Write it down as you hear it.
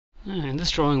In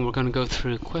this drawing we're going to go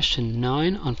through question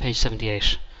 9 on page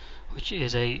 78, which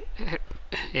is a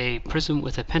prism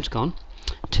with a pentagon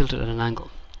tilted at an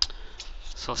angle.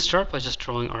 So I'll start by just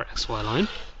drawing our XY line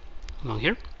along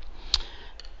here,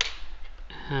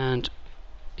 and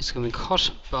it's going to be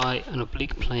cut by an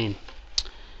oblique plane.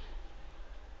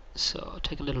 So I'll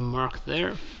take a little mark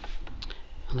there.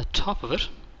 On the top of it,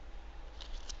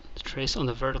 the trace on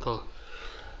the vertical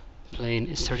plane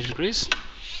is 30 degrees,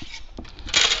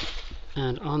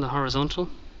 and on the horizontal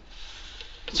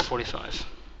it's 45.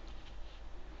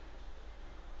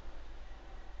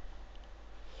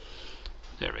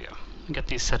 There we go. I'll get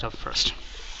these set up first.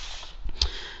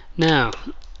 Now,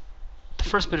 the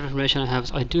first bit of information I have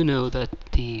is I do know that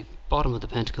the bottom of the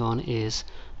pentagon is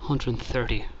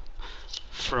 130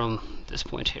 from this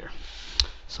point here.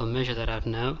 So I'll measure that out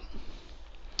now.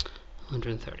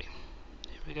 130.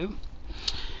 There we go.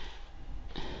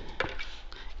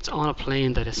 It's on a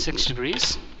plane that is 6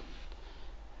 degrees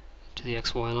to the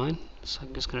XY line. So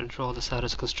I'm just going to draw this out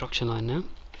as a construction line now.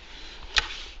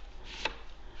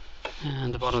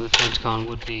 And the bottom of the pentagon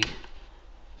would be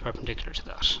perpendicular to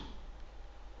that.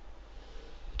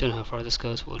 Don't know how far this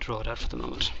goes, but we'll draw it out for the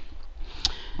moment.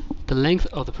 The length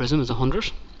of the prism is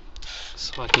 100,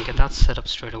 so I can get that set up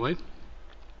straight away.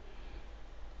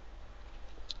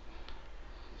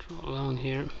 Draw along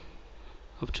here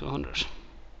up to 100.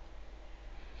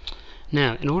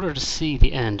 Now, in order to see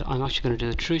the end, I'm actually going to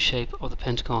do a true shape of the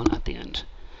pentagon at the end.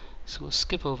 So we'll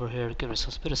skip over here to give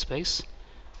ourselves a bit of space.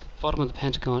 The bottom of the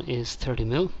pentagon is 30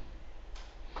 mil.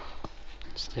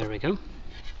 So there we go.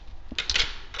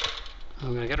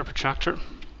 I'm going to get a protractor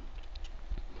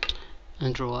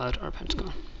and draw out our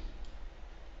pentagon.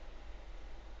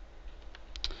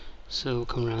 So we'll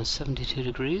come around 72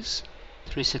 degrees,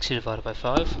 360 divided by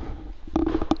 5.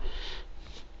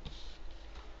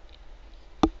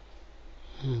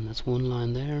 And that's one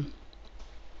line there.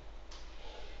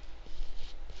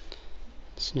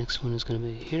 This next one is going to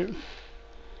be here,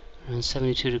 around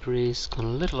 72 degrees, gone a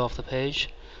little off the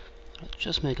page. I'll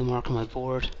just make a mark on my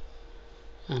board,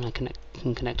 and I can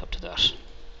connect up to that.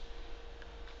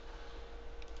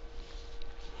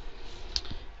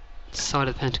 The side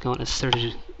of the pentagon is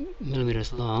 30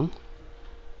 millimeters long,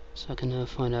 so I can now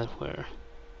find out where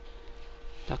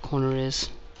that corner is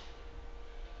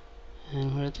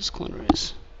and where this corner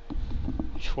is,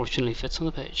 which fortunately fits on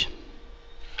the page.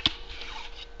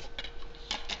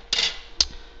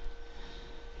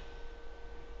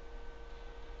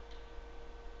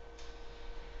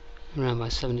 Around by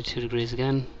 72 degrees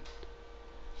again.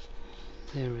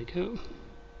 There we go.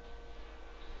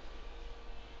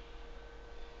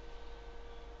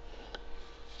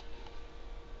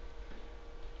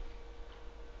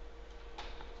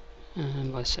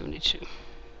 And by 72.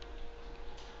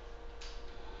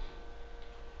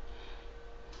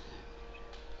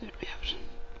 There we have it.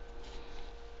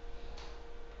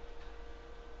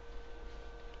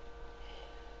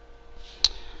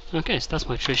 Okay, so that's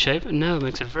my true shape, and now it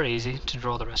makes it very easy to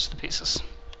draw the rest of the pieces.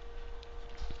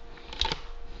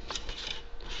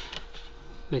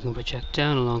 We can project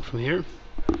down along from here.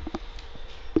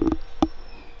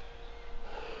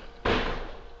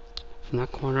 From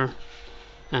that corner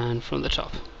and from the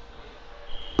top.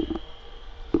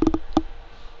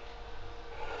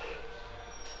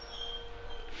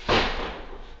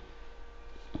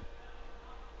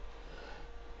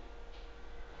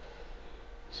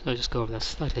 So I'll just go over that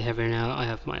slightly heavier now. I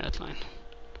have my outline.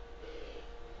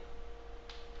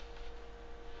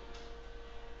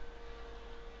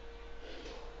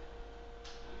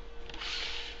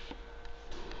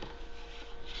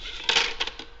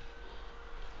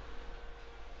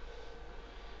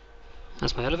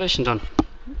 That's my elevation done.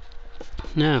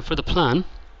 Now for the plan,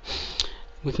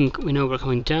 we know we're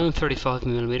coming down 35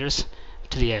 millimeters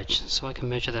to the edge, so I can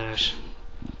measure that out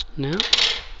now.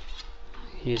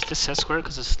 Use this set square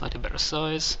because it's a slightly better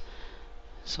size.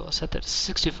 So I'll set that to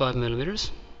 65 millimeters.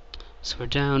 So we're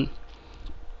down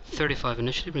 35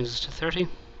 initially, brings us to 30,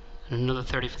 and another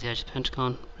 30 for the edge of the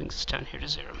pentagon, brings us down here to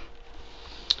 0.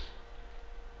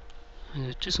 I'm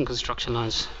going to do some construction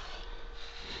lines.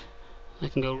 I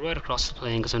can go right across the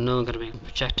plane because I know I'm going to be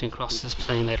projecting across this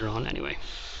plane later on anyway.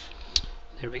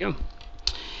 There we go.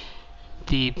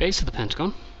 The base of the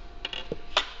pentagon,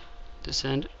 this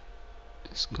end,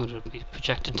 is going to be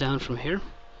projected down from here.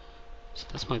 So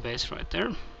that's my base right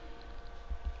there.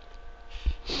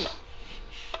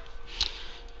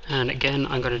 And again,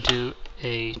 I'm going to do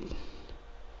a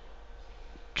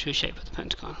true shape of the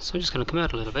pentagon. So I'm just going to come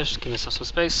out a little bit, give myself some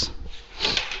space.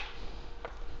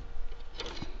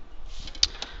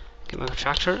 Get my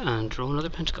protractor and draw another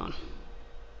pentagon.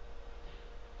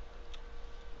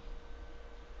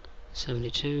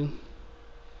 72,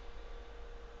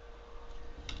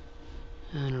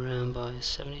 and around by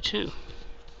 72.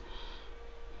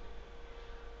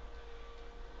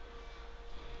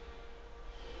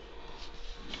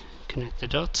 Connect the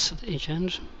dots at each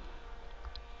end.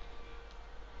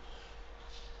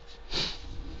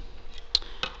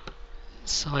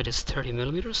 Side is 30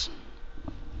 millimeters.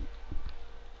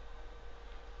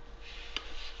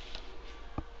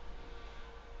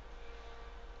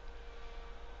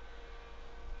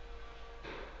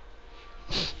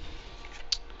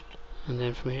 And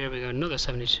then from here we got another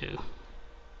 72.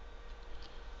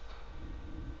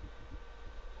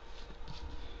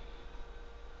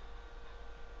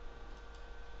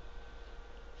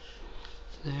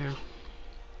 There.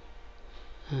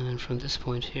 And from this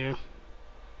point here,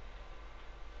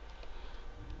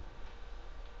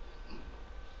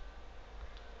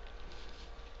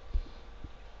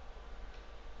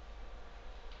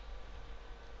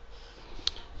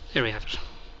 there we have it.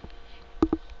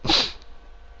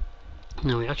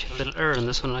 Now we actually have a little error in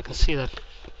this one, and I can see that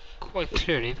quite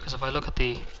clearly because if I look at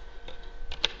the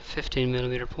 15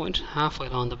 millimeter point halfway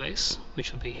along the base,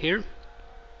 which would be here,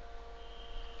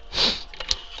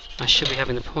 I should be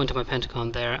having the point of my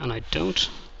pentagon there, and I don't.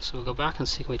 So we'll go back and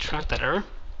see, can we track that error?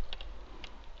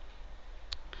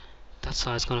 That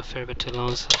side's gone a fair bit too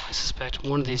long, so I suspect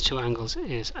one of these two angles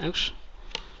is out.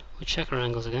 We'll check our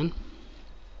angles again.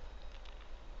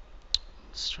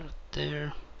 Start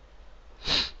there.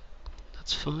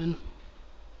 That's fine.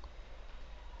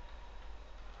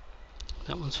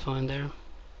 That one's fine there.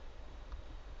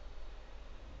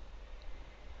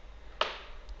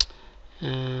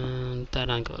 And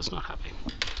that angle is not happy.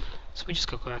 So we just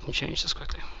go back and change this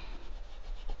quickly.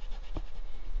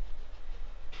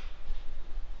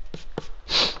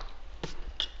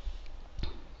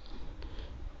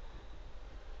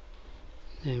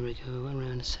 There we go,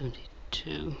 around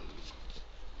 72.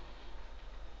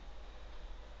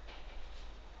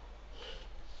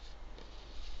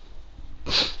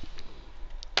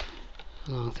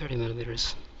 Along 30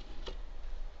 millimeters.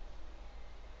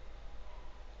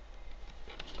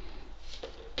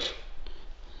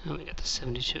 And we get the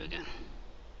 72 again.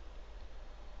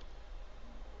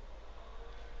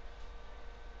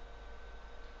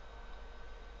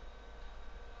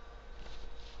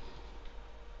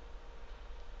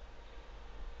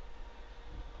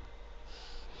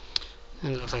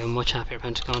 And it looks like a much happier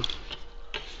pentagon.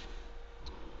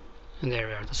 And there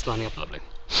we are, that's lining up lovely.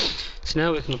 So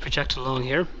now we can project along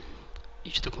here,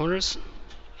 each of the corners.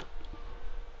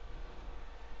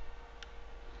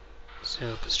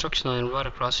 So construction line right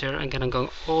across here. Again, I'm going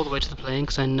all the way to the plane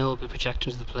because I know I'll be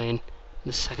projecting to the plane in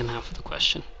the second half of the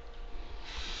question.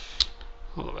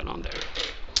 All the way along there.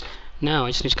 Now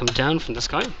I just need to come down from the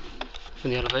sky,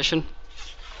 from the elevation.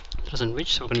 It doesn't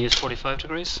reach, so we're going to use 45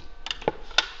 degrees.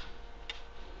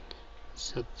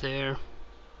 So there.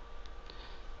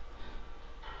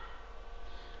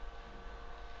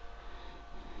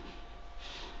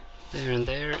 There and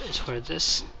there is where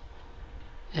this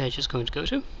edge is going to go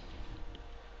to.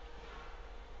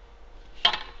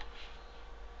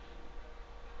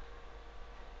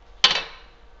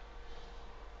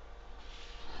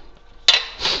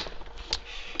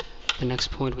 The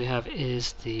next point we have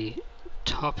is the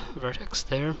top vertex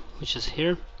there, which is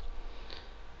here,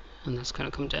 and that's going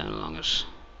to come down along it,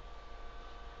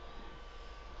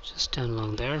 just down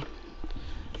along there.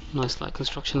 Nice light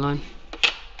construction line.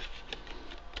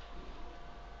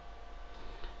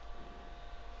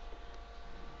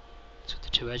 So the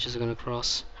two edges are going to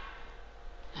cross,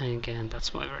 and again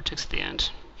that's my vertex at the end.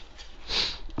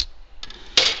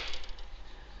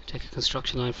 Take a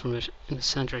construction line from it in the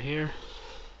center here,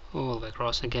 all the way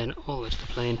across, again all the way to the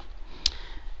plane,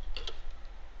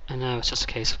 and now it's just a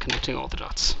case of connecting all the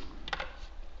dots.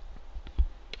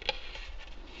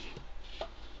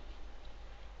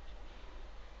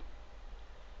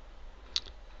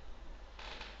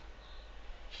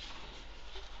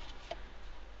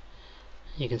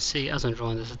 You can see as I'm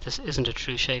drawing this that this isn't a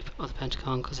true shape of the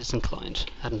pentagon because it's inclined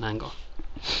at an angle.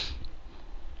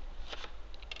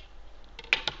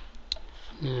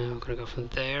 Now we're going to go from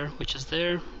there, which is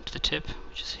there, to the tip,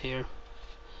 which is here.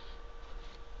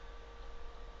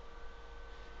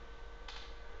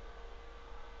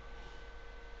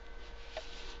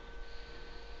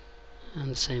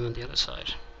 And the same on the other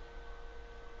side.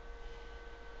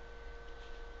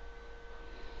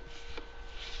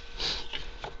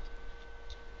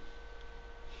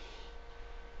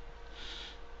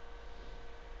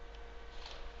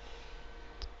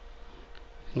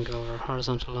 We can go over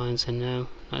horizontal lines in now,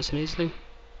 nice and easily.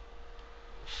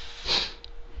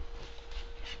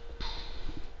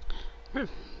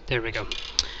 There we go.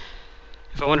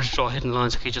 If I wanted to draw hidden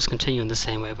lines, I could just continue in the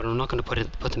same way, but I'm not going to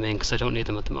put them in because I don't need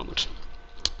them at the moment.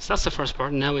 So that's the first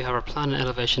part. Now we have our plan and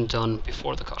elevation done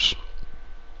before the cut.